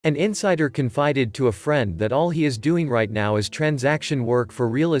An insider confided to a friend that all he is doing right now is transaction work for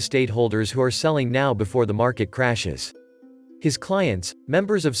real estate holders who are selling now before the market crashes. His clients,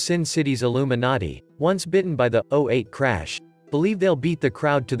 members of Sin City's Illuminati, once bitten by the '08 crash, believe they'll beat the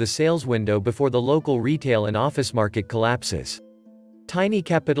crowd to the sales window before the local retail and office market collapses. Tiny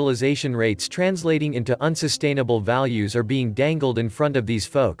capitalization rates translating into unsustainable values are being dangled in front of these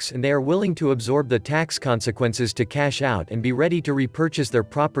folks, and they are willing to absorb the tax consequences to cash out and be ready to repurchase their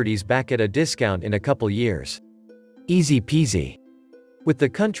properties back at a discount in a couple years. Easy peasy. With the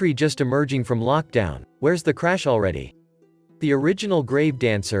country just emerging from lockdown, where's the crash already? The original grave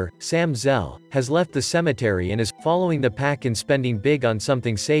dancer, Sam Zell, has left the cemetery and is following the pack in spending big on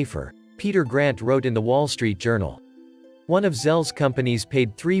something safer, Peter Grant wrote in the Wall Street Journal. One of Zell's companies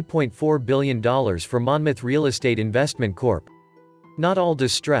paid $3.4 billion for Monmouth Real Estate Investment Corp. Not all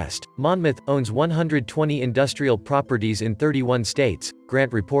distressed, Monmouth owns 120 industrial properties in 31 states,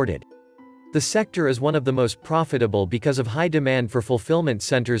 Grant reported. The sector is one of the most profitable because of high demand for fulfillment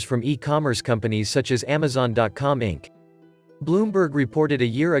centers from e-commerce companies such as Amazon.com Inc. Bloomberg reported a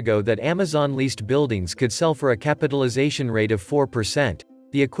year ago that Amazon-leased buildings could sell for a capitalization rate of 4%,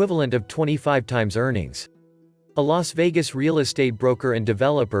 the equivalent of 25 times earnings. A Las Vegas real estate broker and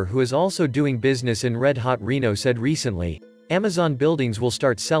developer who is also doing business in red-hot Reno said recently, Amazon buildings will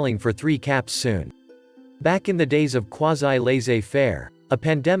start selling for 3 caps soon. Back in the days of quasi-laissez-faire, a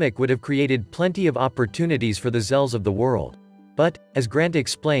pandemic would have created plenty of opportunities for the Zells of the world. But, as Grant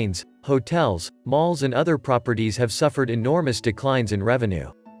explains, hotels, malls and other properties have suffered enormous declines in revenue.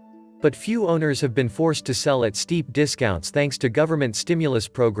 But few owners have been forced to sell at steep discounts thanks to government stimulus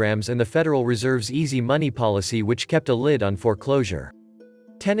programs and the Federal Reserve's easy money policy, which kept a lid on foreclosure.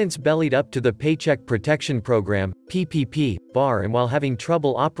 Tenants bellied up to the Paycheck Protection Program, PPP, bar and while having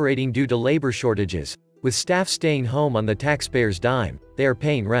trouble operating due to labor shortages, with staff staying home on the taxpayer's dime, they are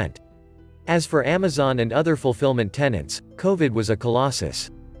paying rent. As for Amazon and other fulfillment tenants, COVID was a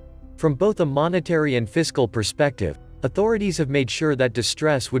colossus. From both a monetary and fiscal perspective, authorities have made sure that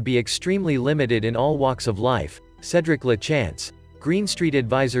distress would be extremely limited in all walks of life, Cedric Lachance, Green Street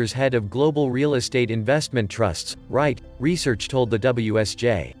Advisors head of global real estate investment trusts, research told the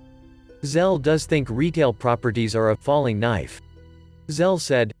WSJ. Zell does think retail properties are a falling knife. Zell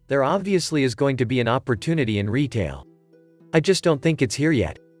said, there obviously is going to be an opportunity in retail. I just don't think it's here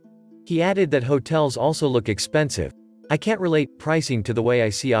yet. He added that hotels also look expensive. I can't relate pricing to the way I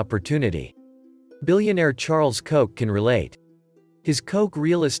see opportunity. Billionaire Charles Koch can relate. His Koch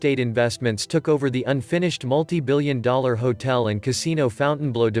real estate investments took over the unfinished multi-billion-dollar hotel and casino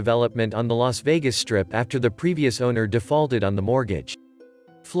Fontainebleau development on the Las Vegas Strip after the previous owner defaulted on the mortgage.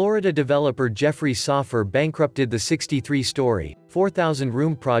 Florida developer Jeffrey Soffer bankrupted the 63-story,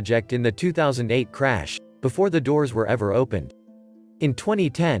 4,000-room project in the 2008 crash, before the doors were ever opened. In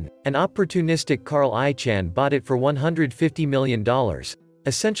 2010, an opportunistic Carl Icahn bought it for $150 million.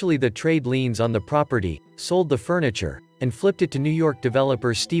 Essentially the trade liens on the property, sold the furniture, and flipped it to New York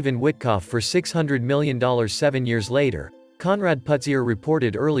developer Stephen Witkoff for $600 million 7 years later, Conrad Putzier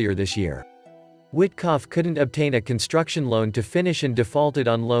reported earlier this year. Witkoff couldn't obtain a construction loan to finish and defaulted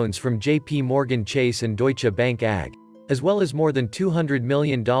on loans from JP Morgan Chase and Deutsche Bank AG, as well as more than $200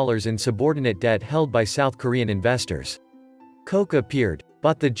 million in subordinate debt held by South Korean investors. Koch appeared,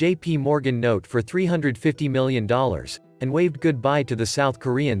 bought the JP Morgan note for $350 million, and waved goodbye to the South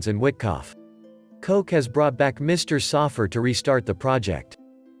Koreans and Witkoff. Koch has brought back Mr. Soffer to restart the project.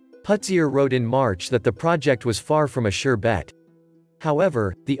 Putzier wrote in March that the project was far from a sure bet.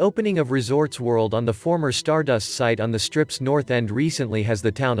 However, the opening of Resorts World on the former Stardust site on the Strip's north end recently has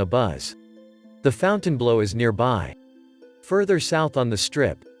the town abuzz. The Fontainebleau is nearby. Further south on the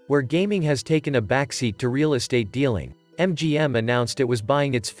Strip, where gaming has taken a backseat to real estate dealing, MGM announced it was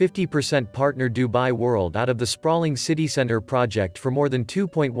buying its 50% partner Dubai World out of the sprawling city center project for more than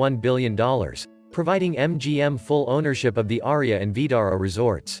 $2.1 billion, providing MGM full ownership of the Aria and Vdara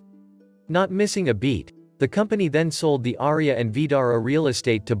resorts. Not missing a beat, the company then sold the Aria and Vdara real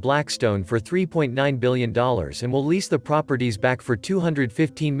estate to Blackstone for $3.9 billion and will lease the properties back for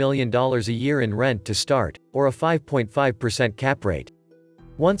 $215 million a year in rent to start, or a 5.5% cap rate.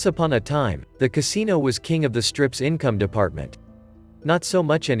 Once upon a time, the casino was king of the Strip's income department. Not so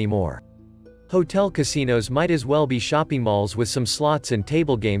much anymore. Hotel casinos might as well be shopping malls with some slots and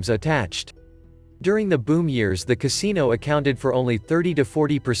table games attached. During the boom years, the casino accounted for only 30 to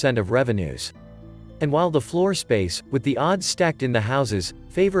 40% of revenues. And while the floor space, with the odds stacked in the house's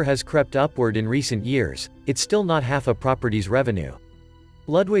favor, has crept upward in recent years, it's still not half a property's revenue.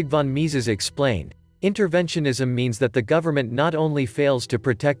 Ludwig von Mises explained, interventionism means that the government not only fails to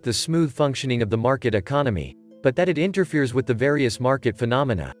protect the smooth functioning of the market economy, but that it interferes with the various market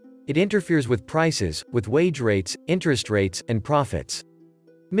phenomena. It interferes with prices, with wage rates, interest rates, and profits.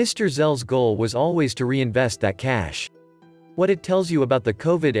 Mr. Zell's goal was always to reinvest that cash. What it tells you about the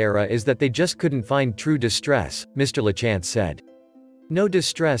COVID era is that they just couldn't find true distress, Mr. Lachance said. No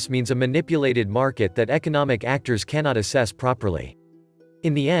distress means a manipulated market that economic actors cannot assess properly.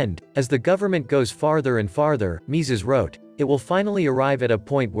 In the end, as the government goes farther and farther, Mises wrote, it will finally arrive at a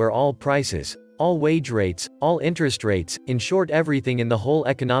point where all prices, all wage rates, all interest rates, in short everything in the whole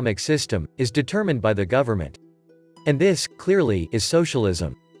economic system, is determined by the government. And this, clearly, is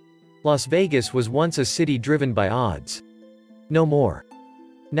socialism. Las Vegas was once a city driven by odds. No more.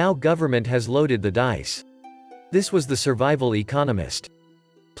 Now government has loaded the dice. This was the Survival Economist.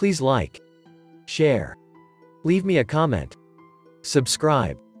 Please like, share, leave me a comment,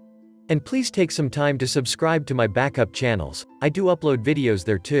 subscribe. And please take some time to subscribe to my backup channels. I do upload videos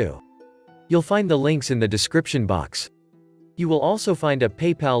there too. You'll find the links in the description box. You will also find a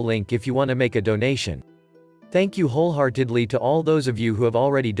PayPal link if you want to make a donation. Thank you wholeheartedly to all those of you who have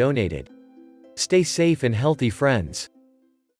already donated. Stay safe and healthy, friends.